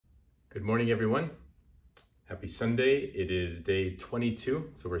Good morning, everyone. Happy Sunday. It is day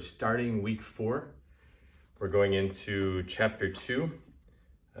 22, so we're starting week 4. We're going into chapter 2,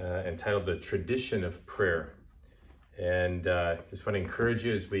 entitled The Tradition of Prayer. And just want to encourage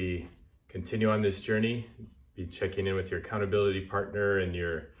you as we continue on this journey, be checking in with your accountability partner and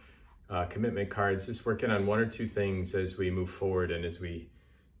your commitment cards, just working on one or two things as we move forward and as we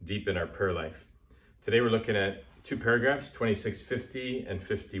deepen our prayer life. Today we're looking at two paragraphs, 26, 50 and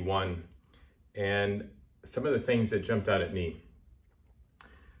 51. And some of the things that jumped out at me.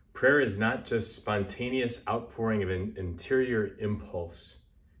 Prayer is not just spontaneous outpouring of an interior impulse.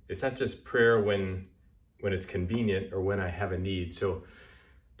 It's not just prayer when it's convenient or when I have a need. So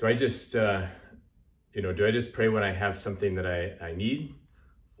do I just pray when I have something that I need?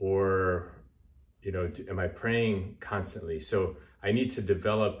 Or, am I praying constantly? So I need to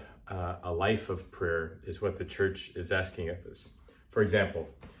develop a life of prayer is what the church is asking of us. For example,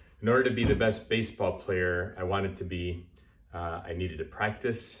 in order to be the best baseball player I wanted to be, I needed to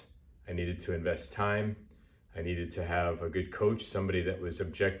practice, I needed to invest time, I needed to have a good coach, somebody that was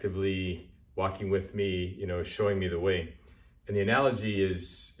objectively walking with me, showing me the way. And the analogy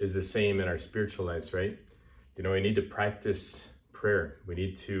is the same in our spiritual lives, right? We need to practice prayer. We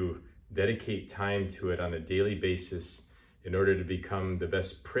need to dedicate time to it on a daily basis in order to become the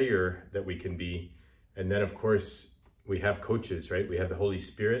best prayer that we can be. And then, of course, we have coaches, right? We have the Holy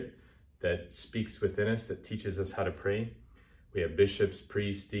Spirit that speaks within us, that teaches us how to pray. We have bishops,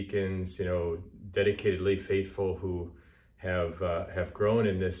 priests, deacons, dedicated lay faithful who have grown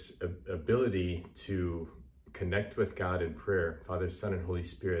in this ability to connect with God in prayer, Father, Son, and Holy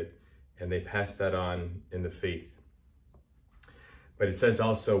Spirit, and they pass that on in the faith. But it says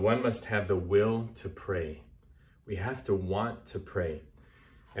also, one must have the will to pray. We have to want to pray.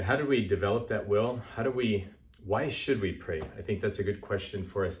 And how do we develop that will? Why should we pray? I think that's a good question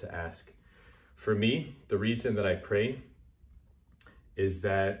for us to ask. For me, the reason that I pray is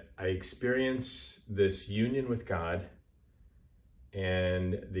that I experience this union with God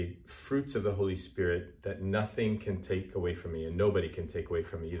and the fruits of the Holy Spirit that nothing can take away from me and nobody can take away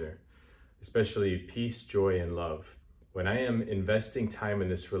from me either, especially peace, joy, and love. When I am investing time in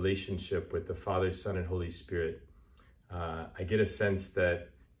this relationship with the Father, Son, and Holy Spirit, I get a sense that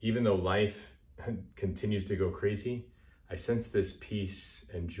even though life continues to go crazy, I sense this peace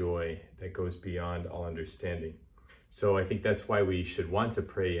and joy that goes beyond all understanding. So I think that's why we should want to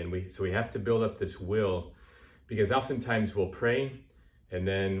pray, and we have to build up this will, because oftentimes we'll pray and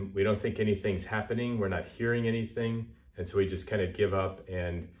then we don't think anything's happening, we're not hearing anything, and so we just kind of give up,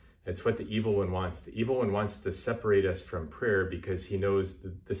 and it's what the evil one wants. The evil one wants to separate us from prayer because he knows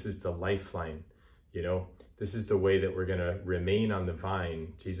that this is the lifeline, This is the way that we're going to remain on the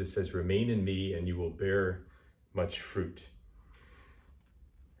vine. Jesus says, remain in me and you will bear much fruit.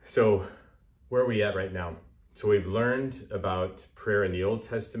 So where are we at right now? So we've learned about prayer in the Old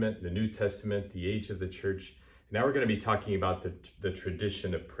Testament, the New Testament, the age of the church. Now we're going to be talking about the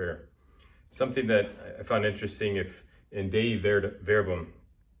tradition of prayer. Something that I found interesting, if in Dei Verbum,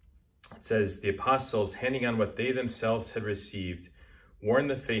 it says, the apostles, handing on what they themselves had received, warn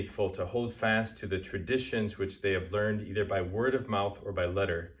the faithful to hold fast to the traditions which they have learned either by word of mouth or by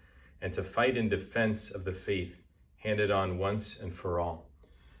letter, and to fight in defense of the faith handed on once and for all.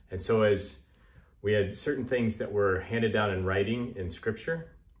 And so as we had certain things that were handed down in writing in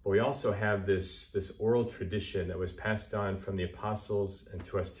Scripture, but we also have this oral tradition that was passed on from the apostles and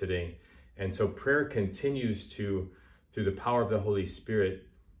to us today. And so prayer continues to, through the power of the Holy Spirit,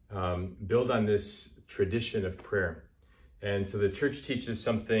 build on this tradition of prayer. And so the church teaches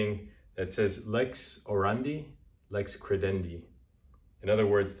something that says, lex orandi, lex credendi. In other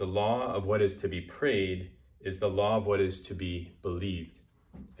words, the law of what is to be prayed is the law of what is to be believed.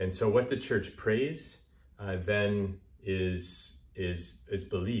 And so what the church prays then is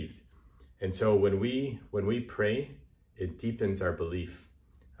believed. And so when we pray, it deepens our belief.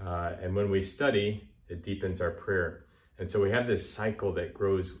 And when we study, it deepens our prayer. And so we have this cycle that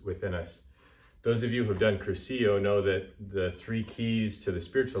grows within us. Those of you who've done Cursillo know that the 3 keys to the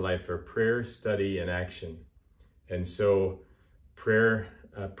spiritual life are prayer, study, and action. And so prayer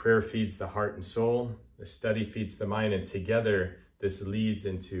feeds the heart and soul, the study feeds the mind, and together this leads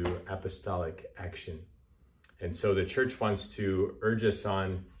into apostolic action. And so the church wants to urge us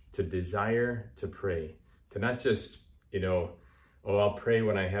on to desire to pray, to not just, I'll pray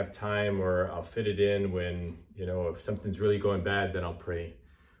when I have time, or I'll fit it in when, if something's really going bad, then I'll pray.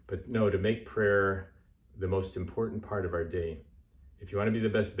 But no, to make prayer the most important part of our day. If you want to be the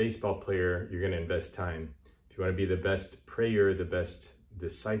best baseball player, you're going to invest time. If you want to be the best prayer, the best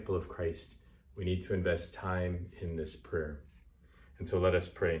disciple of Christ, we need to invest time in this prayer. And so let us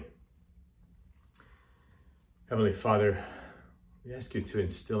pray. Heavenly Father, we ask you to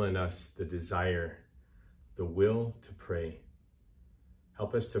instill in us the desire, the will to pray.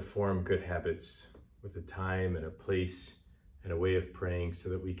 Help us to form good habits with a time and a place and a way of praying so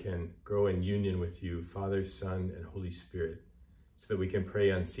that we can grow in union with you, Father, Son, and Holy Spirit, so that we can pray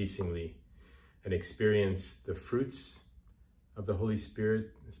unceasingly and experience the fruits of the Holy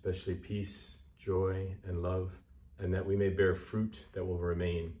Spirit, especially peace, joy, and love, and that we may bear fruit that will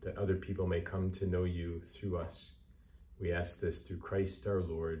remain, that other people may come to know you through us. We ask this through Christ our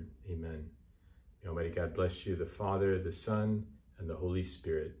Lord. Amen. May Almighty God bless you, the Father, the Son, and the Holy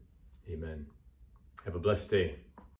Spirit. Amen. Have a blessed day.